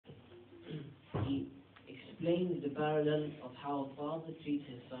explains the parallel of how a father treats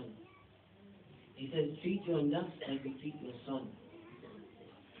his son. He says, treat your nafs like you treat your son.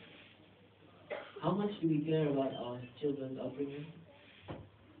 How much do we care about our children's upbringing?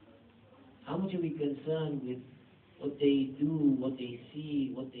 How much are we concerned with what they do, what they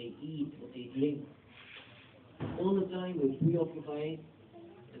see, what they eat, what they drink? All the time we're preoccupied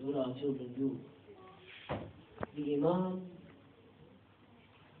with what our children do. The Imam,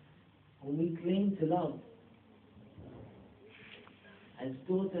 whom we claim to love, has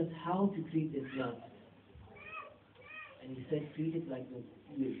taught us how to treat this love. And he said, treat it like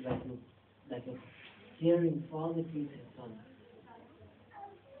a caring father treats his son.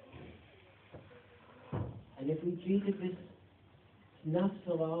 And if we treated this nafs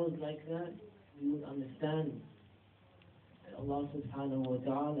of ours like that, we would understand that Allah subhanahu wa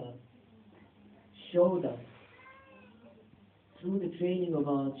ta'ala showed us through the training of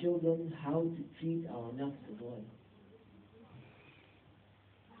our children how to treat our nafs as well.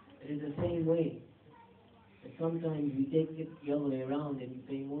 It is the same way that sometimes we take it the other way around and we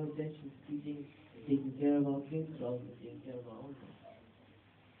pay more attention to treating, taking care of our kids rather than taking care of our own kids.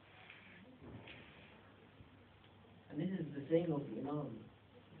 And this is the same of the Imam.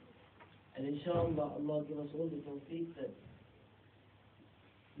 And inshallah, Allah give us all the tawfiq that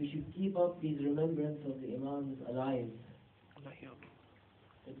we should keep up these remembrance of the Imams alive.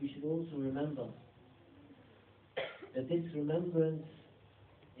 That we should also remember that this remembrance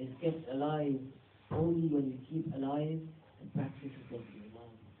is kept alive only when you keep alive the practices of the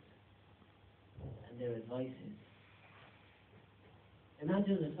Imams and their advices.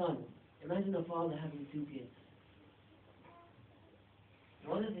 Imagine a son, imagine a father having two kids.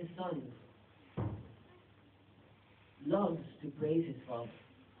 One of his sons loves to praise his father.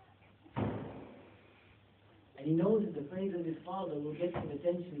 And he knows that the praise of his father will get him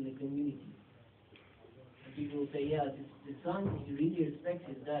attention in the community. And people will say, yeah, this son, he really respects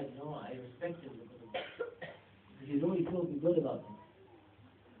his dad. You know, I respect him because of that. Because he's always talking good about him.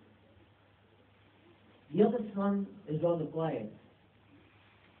 The other son is rather quiet.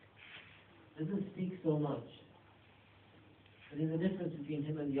 Doesn't speak so much. But there's a difference between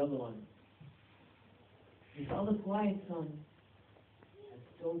him and the other one. This other quiet son has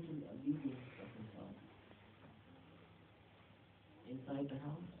total obedience of his father. Inside the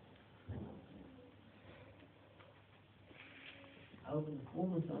house and outside. However, the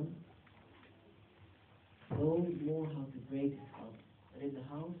former son knows more how to praise his father. But in the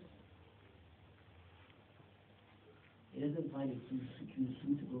house, he doesn't find it too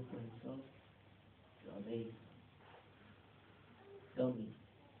suitable for himself to obey. Tell me,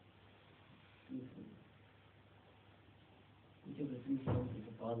 truthfully, which of the two sons does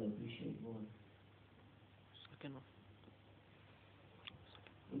the father appreciate more?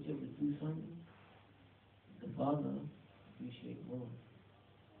 Which of the two sons does the father appreciate more?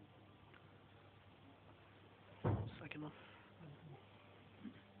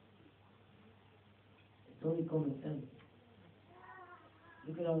 It's only common sense.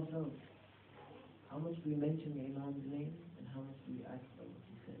 Look at ourselves. How much do we mention the Imam's name and how much do we act by what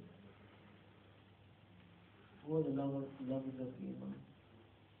he said? Who are the lovers of the Imam?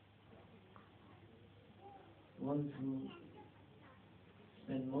 The ones who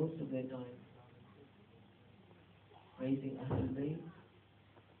spend most of their time praising Ahlul Bayt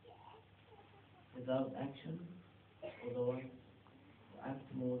without action, or the ones who act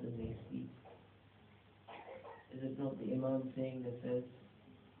more than they speak. Is it not the Imam saying that says,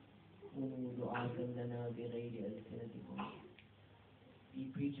 be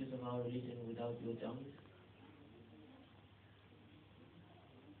preachers of our religion without your tongues?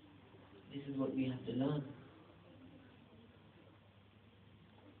 This is what we have to learn.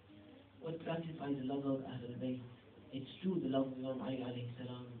 What classifies the love of Ahlul Bayt? It's true, the love of Imam Ali alayhi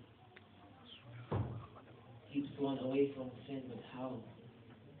salam keeps one away from sin, but how?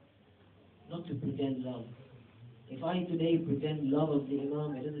 Not to pretend love. If I today pretend love of the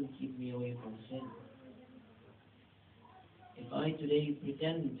Imam, it doesn't keep me away from sin. If I today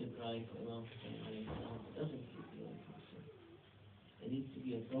pretend to cry for Imam Hussain alayhi salam, it doesn't keep me away from sin. There needs to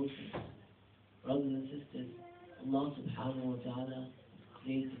be a process. Brothers and sisters, Allah subhanahu wa ta'ala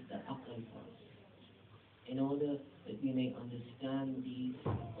created the aql for us in order that we may understand these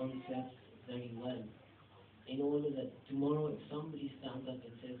concepts very well. In order that tomorrow if somebody stands up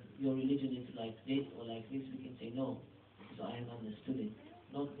and says, your religion is like this or like this, we can say, no, because I have understood it.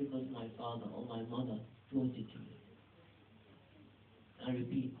 Not because my father or my mother taught it to me. I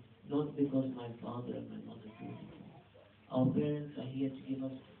repeat, not because my father and my mother taught it to me. Our parents are here to give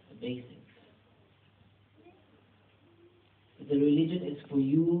us the basics. But the religion is for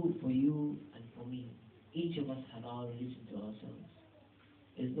you, and for me. Each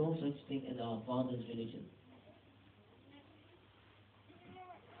There's no such thing as our father's religion.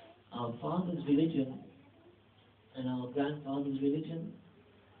 Our father's religion and our grandfather's religion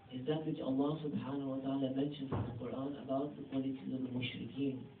is that which Allah subhanahu wa ta'ala mentions in the Quran about the qualities of the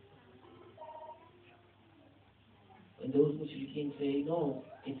mushrikeen. When those mushrikeen say, no,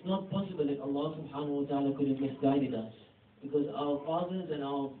 it's not possible that Allah subhanahu wa ta'ala could have misguided us, because our fathers and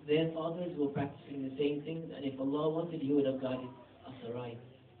their fathers were practicing the same things, and if Allah wanted, He would have guided us aright.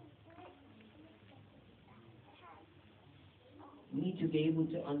 We need to be able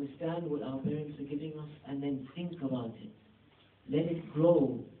to understand what our parents are giving us and then think about it. Let it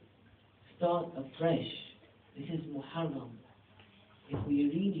grow. Start afresh. This is Moharam. If we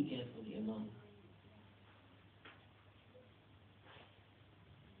really care for the Imam.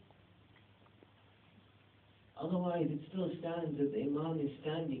 Otherwise, it still stands that the Imam is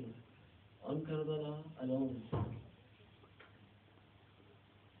standing on Karbala alone.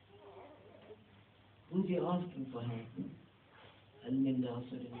 Who's he asking for help? Who's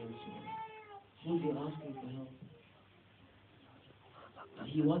he asking for help? Did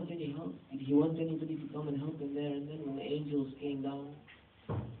he want any help? Did he want anybody to come and help him there and then when the angels came down?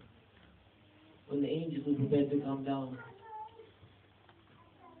 When the angels were prepared to come down,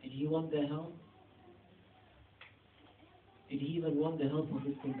 did he want their help? Did he even want the help of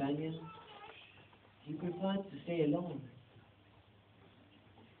his companions? He preferred to stay alone.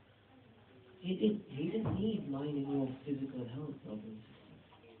 He didn't need mine and your physical health, brothers and sisters.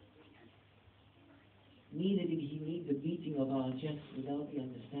 Neither did he need the beating of our chest without the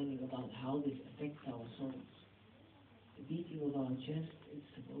understanding about how this affects our souls. The beating of our chest is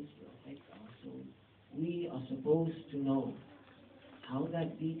supposed to affect our souls. We are supposed to know how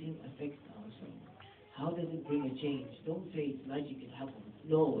that beating affects our soul. How does it bring a change? Don't say it's magic, it happens.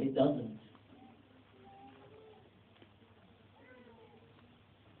 No, it doesn't.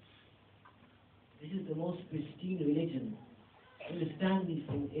 This is the most pristine religion. Understand these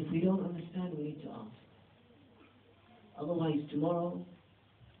things. If we don't understand, we need to ask. Otherwise, tomorrow,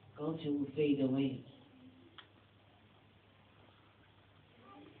 culture will fade away.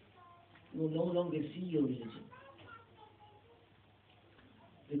 You will no longer see your religion.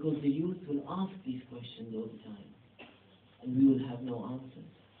 Because the youth will ask these questions all the time. And we will have no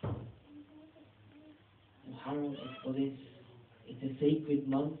answers. Moharam is for this. It's a sacred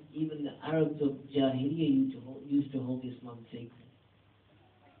month. Even the Arabs of Jahiliyyah used to hold this month sacred.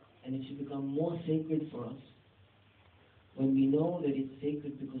 And it should become more sacred for us when we know that it's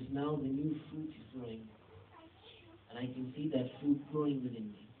sacred because now the new fruit is growing. And I can see that fruit growing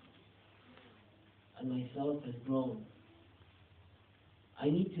within me. And myself has grown. I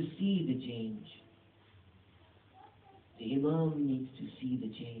need to see the change. The Imam needs to see the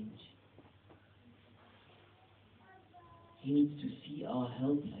change. He needs to see our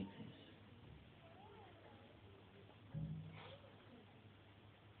health like this.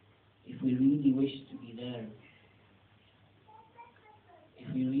 If we really wish to be there,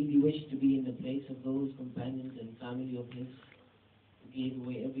 if we really wish to be in the place of those companions and family of his who gave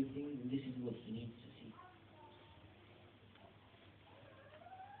away everything, then this is what he needs to see.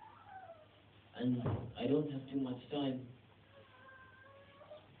 And I don't have too much time,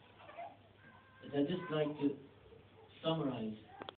 but I'd just like to summarize